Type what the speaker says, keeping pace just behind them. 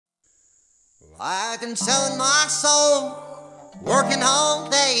I've been selling my soul, working all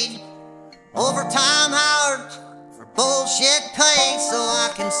day, overtime hours for bullshit pay, so I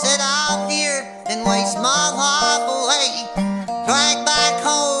can sit out here and waste my life away, drag back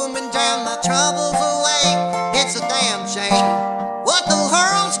home and drown my troubles away. It's a damn shame what the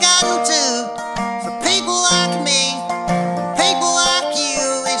world's gotten to for people like me, people like you.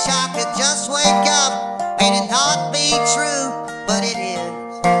 Wish I could just wake up and it not be true, but it is.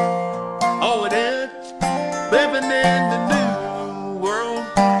 Oh, it is living in the new world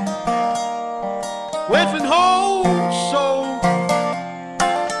with an whole soul.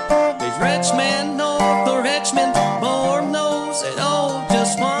 There's Richmond north of Richmond, more knows it all.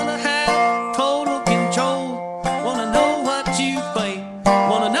 Just wanna have total control. Wanna know what you think,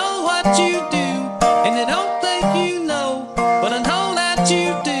 wanna know what you do, and they don't think you know, but I know that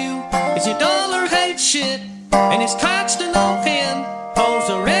you do. 'Cause your dollar hates shit, and it's taxed to no end. 'Cause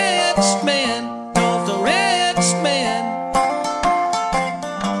the rich man, 'cause the rich man.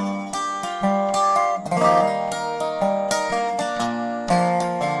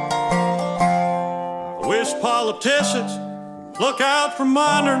 I wish politicians look out for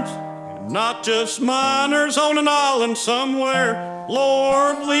miners, and not just miners on an island somewhere.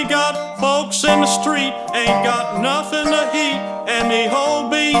 Lord, we got folks in the street, ain't got nothing to eat, and the whole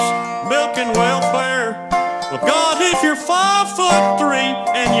beast milking welfare. Well, God, if you're 5'3"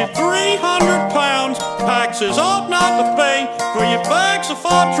 and you're 300 pounds, taxes ought not to pay for your bags of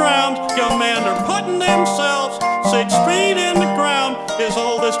 4 rounds. Young men are putting themselves 6 feet in the ground, 'cause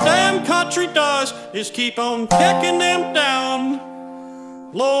all this damn country does is keep on kicking them down.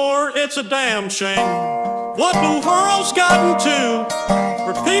 Lord, it's a damn shame what the world's gotten to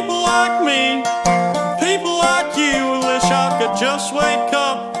for people like me, people like you. Wish I could just wake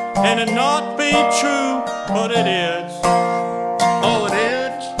up and it not be true, but it is. Oh, it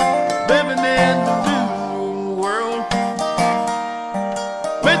is living in the new world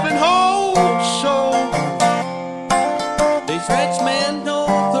with an whole soul. These rich men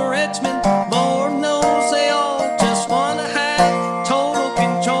north of Richmond, more knows they all just wanna have total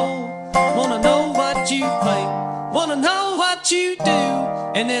control. Wanna know what you think, wanna know what you do,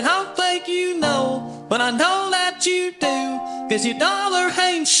 and they don't think you know, but I know that you do. 'Cause your dollar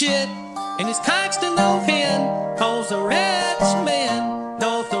ain't shit, and it's taxed to no end. 'Cause the rich man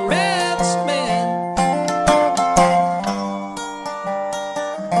knows the rich man.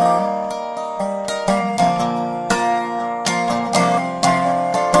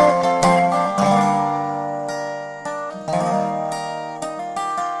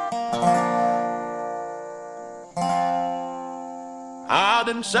 I've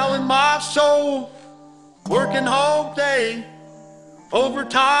been selling my soul, working all day,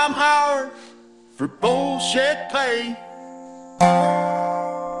 overtime hours for bullshit pay.